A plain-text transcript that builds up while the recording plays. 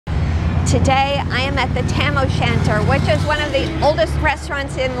Today I am at the Tam O'Shanter, which is one of the oldest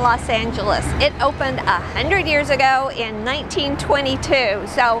restaurants in Los Angeles. It opened 100 years ago in 1922,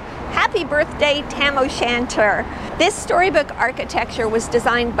 so happy birthday, Tam O'Shanter. This storybook architecture was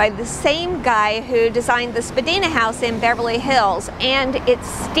designed by the same guy who designed the Spadina House in Beverly Hills, and it's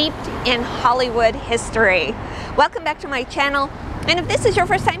steeped in Hollywood history. Welcome back to my channel, and if this is your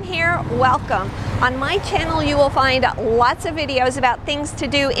first time here, welcome. On my channel you will find lots of videos about things to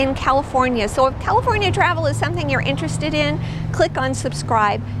do in California, so if California travel is something you're interested in, click on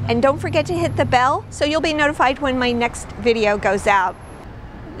subscribe, and don't forget to hit the bell so you'll be notified when my next video goes out.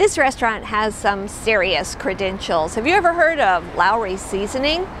 This restaurant has some serious credentials. Have you ever heard of Lowry's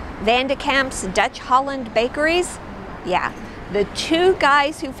Seasoning? Van de Kamp's Dutch Holland Bakeries? Yeah, the two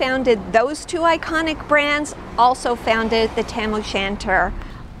guys who founded those two iconic brands also founded the Tam O'Shanter.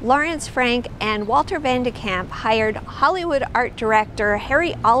 Lawrence Frank and Walter Van de Kamp hired Hollywood art director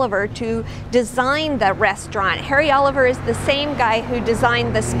Harry Oliver to design the restaurant. Harry Oliver is the same guy who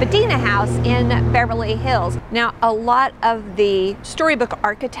designed the Spadina House in Beverly Hills. Now, a lot of the storybook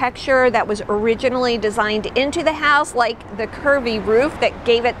architecture that was originally designed into the house, like the curvy roof that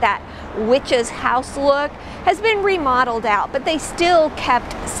gave it that witch's house look, has been remodeled out, but they still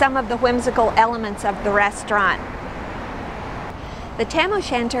kept some of the whimsical elements of the restaurant. The Tam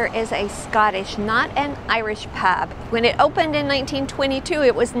O'Shanter is a Scottish, not an Irish pub. When it opened in 1922,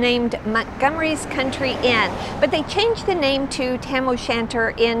 it was named Montgomery's Country Inn, but they changed the name to Tam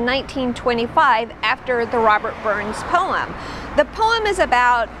O'Shanter in 1925 after the Robert Burns poem. The poem is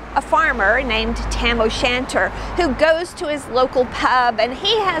about a farmer named Tam O'Shanter who goes to his local pub and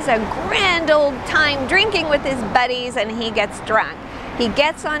he has a grand old time drinking with his buddies and he gets drunk. He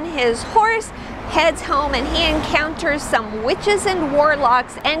gets on his horse, heads home, and he encounters some witches and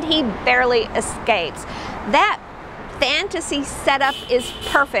warlocks and he barely escapes. That fantasy setup is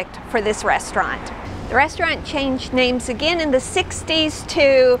perfect for this restaurant. The restaurant changed names again in the 60s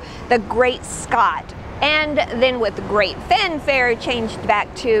to the Great Scott, and then with great fanfare changed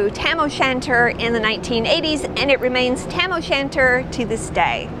back to Tam O'Shanter in the 1980s, and it remains Tam O'Shanter to this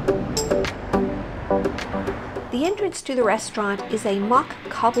day. The entrance to the restaurant is a mock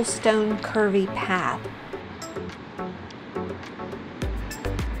cobblestone curvy path.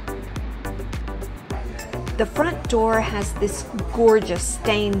 The front door has this gorgeous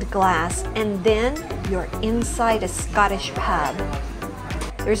stained glass, and then you're inside a Scottish pub.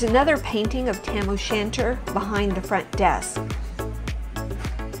 There's another painting of Tam O'Shanter behind the front desk.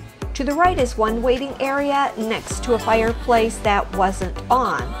 To the right is one waiting area next to a fireplace that wasn't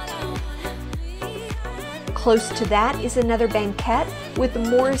on. Close to that is another banquette with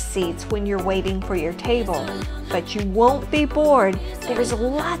more seats when you're waiting for your table. But you won't be bored. There's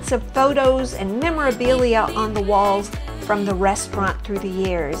lots of photos and memorabilia on the walls from the restaurant through the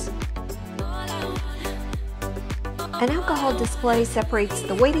years. An alcohol display separates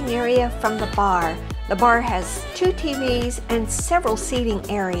the waiting area from the bar. The bar has 2 TVs and several seating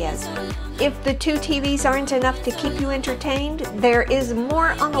areas. If the 2 TVs aren't enough to keep you entertained, there is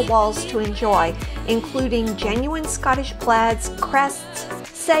more on the walls to enjoy, including genuine Scottish plaids, crests,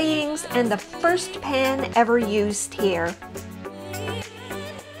 sayings, and the first pan ever used here.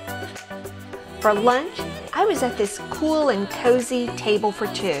 For lunch, I was at this cool and cozy table for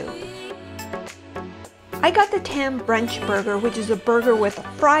 2. I got the Tam Brunch Burger, which is a burger with a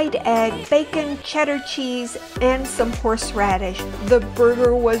fried egg, bacon, cheddar cheese, and some horseradish. The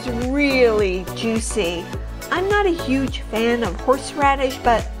burger was really juicy. I'm not a huge fan of horseradish,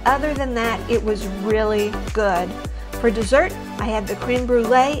 but other than that, it was really good. For dessert, I had the creme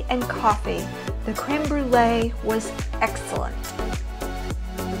brulee and coffee. The creme brulee was excellent.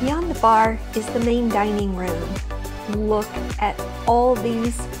 Beyond the bar is the main dining room. Look at all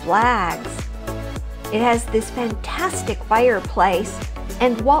these flags. It has this fantastic fireplace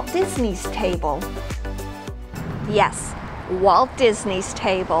and Walt Disney's table. Yes, Walt Disney's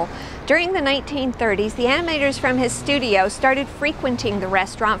table. During the 1930s, the animators from his studio started frequenting the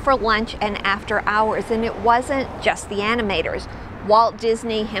restaurant for lunch and after hours, and it wasn't just the animators. Walt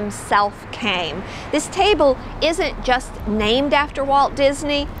Disney himself came. This table isn't just named after Walt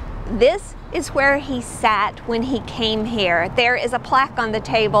Disney. This is where he sat when he came here. There is a plaque on the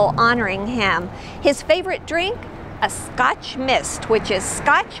table honoring him. His favorite drink? A Scotch mist, which is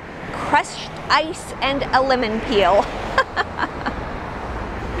scotch, crushed ice, and a lemon peel.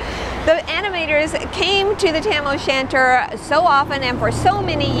 The animators came to the Tam O'Shanter so often and for so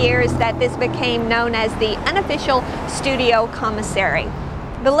many years that this became known as the unofficial studio commissary.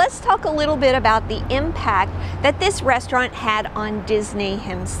 But let's talk a little bit about the impact that this restaurant had on Disney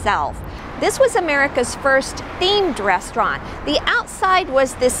himself. This was America's first themed restaurant. The outside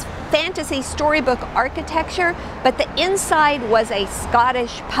was this fantasy storybook architecture, but the inside was a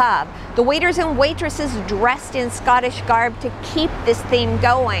Scottish pub. The waiters and waitresses dressed in Scottish garb to keep this theme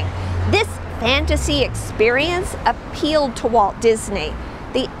going. This fantasy experience appealed to Walt Disney.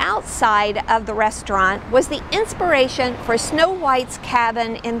 The outside of the restaurant was the inspiration for Snow White's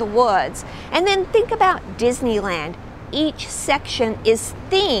cabin in the woods. And then think about Disneyland. Each section is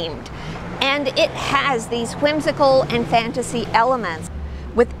themed, and it has these whimsical and fantasy elements.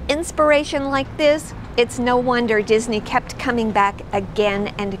 With inspiration like this, it's no wonder Disney kept coming back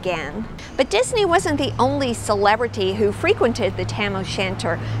again and again. But Disney wasn't the only celebrity who frequented the Tam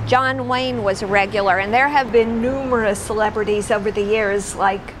O'Shanter. John Wayne was a regular, and there have been numerous celebrities over the years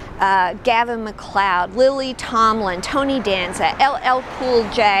like Gavin MacLeod, Lily Tomlin, Tony Danza, LL Cool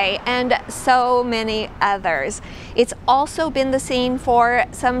J, and so many others. It's also been the scene for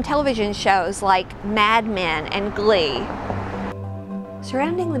some television shows like Mad Men and Glee.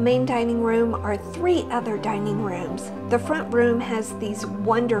 Surrounding the main dining room are 3 other dining rooms. The front room has these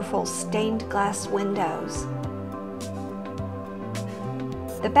wonderful stained glass windows.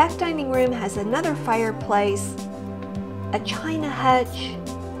 The back dining room has another fireplace, a china hutch,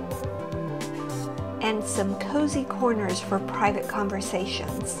 and some cozy corners for private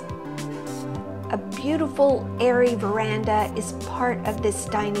conversations. A beautiful, airy veranda is part of this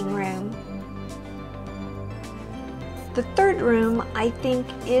dining room. The third room, I think,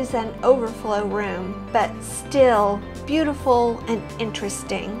 is an overflow room, but still beautiful and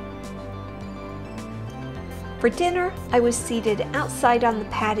interesting. For dinner, I was seated outside on the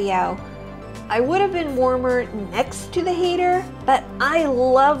patio. I would have been warmer next to the heater, but I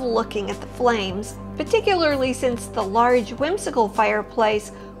love looking at the flames, particularly since the large whimsical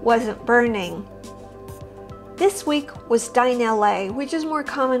fireplace wasn't burning. This week was Dine LA, which is more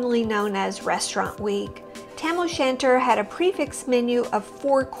commonly known as Restaurant Week. Tam O'Shanter had a prefix menu of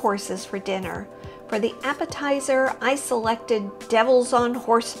 4 courses for dinner. For the appetizer, I selected Devil's on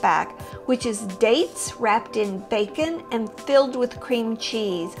Horseback, which is dates wrapped in bacon and filled with cream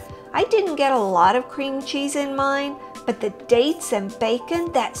cheese. I didn't get a lot of cream cheese in mine, but the dates and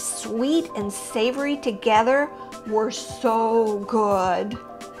bacon, that sweet and savory together, were so good.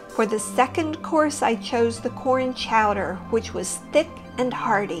 For the second course, I chose the corn chowder, which was thick and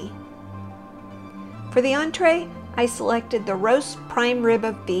hearty. For the entree, I selected the roast prime rib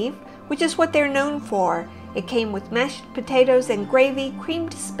of beef, which is what they're known for. It came with mashed potatoes and gravy,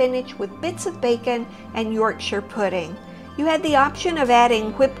 creamed spinach with bits of bacon, and Yorkshire pudding. You had the option of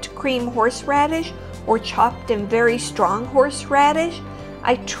adding whipped cream horseradish or chopped and very strong horseradish.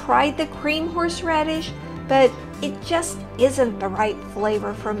 I tried the cream horseradish, but it just isn't the right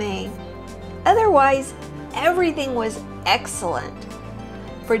flavor for me. Otherwise, everything was excellent.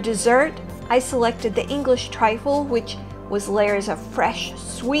 For dessert, I selected the English trifle, which was layers of fresh,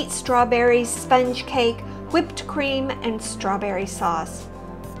 sweet strawberries, sponge cake, whipped cream, and strawberry sauce.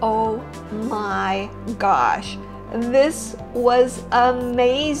 Oh my gosh, this was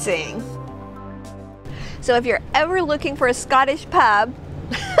amazing. So if you're ever looking for a Scottish pub,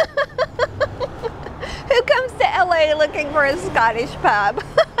 who comes to LA looking for a Scottish pub?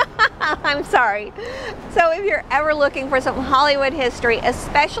 I'm sorry. So if you're ever looking for some Hollywood history,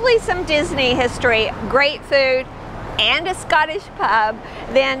 especially some Disney history, great food, and a Scottish pub,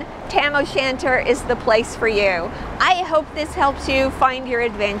 then Tam O'Shanter is the place for you. I hope this helps you find your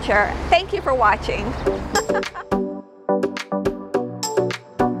adventure. Thank you for watching.